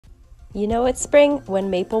You know it's spring when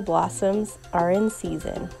maple blossoms are in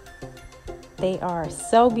season. They are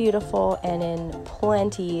so beautiful and in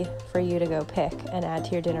plenty for you to go pick and add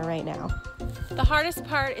to your dinner right now. The hardest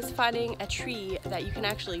part is finding a tree that you can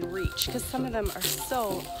actually reach, because some of them are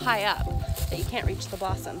so high up that you can't reach the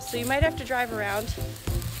blossoms. So you might have to drive around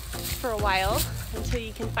for a while until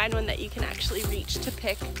you can find one that you can actually reach to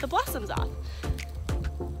pick the blossoms off.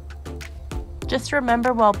 Just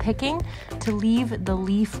remember while picking to leave the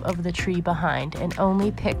leaf of the tree behind and only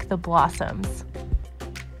pick the blossoms.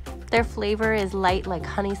 Their flavor is light like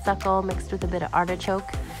honeysuckle mixed with a bit of artichoke.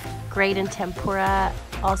 Great in tempura.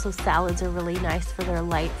 Also, salads are really nice for their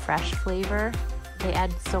light, fresh flavor. They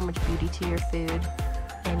add so much beauty to your food,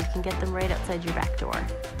 and you can get them right outside your back door.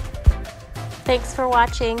 Thanks for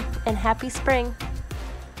watching, and happy spring!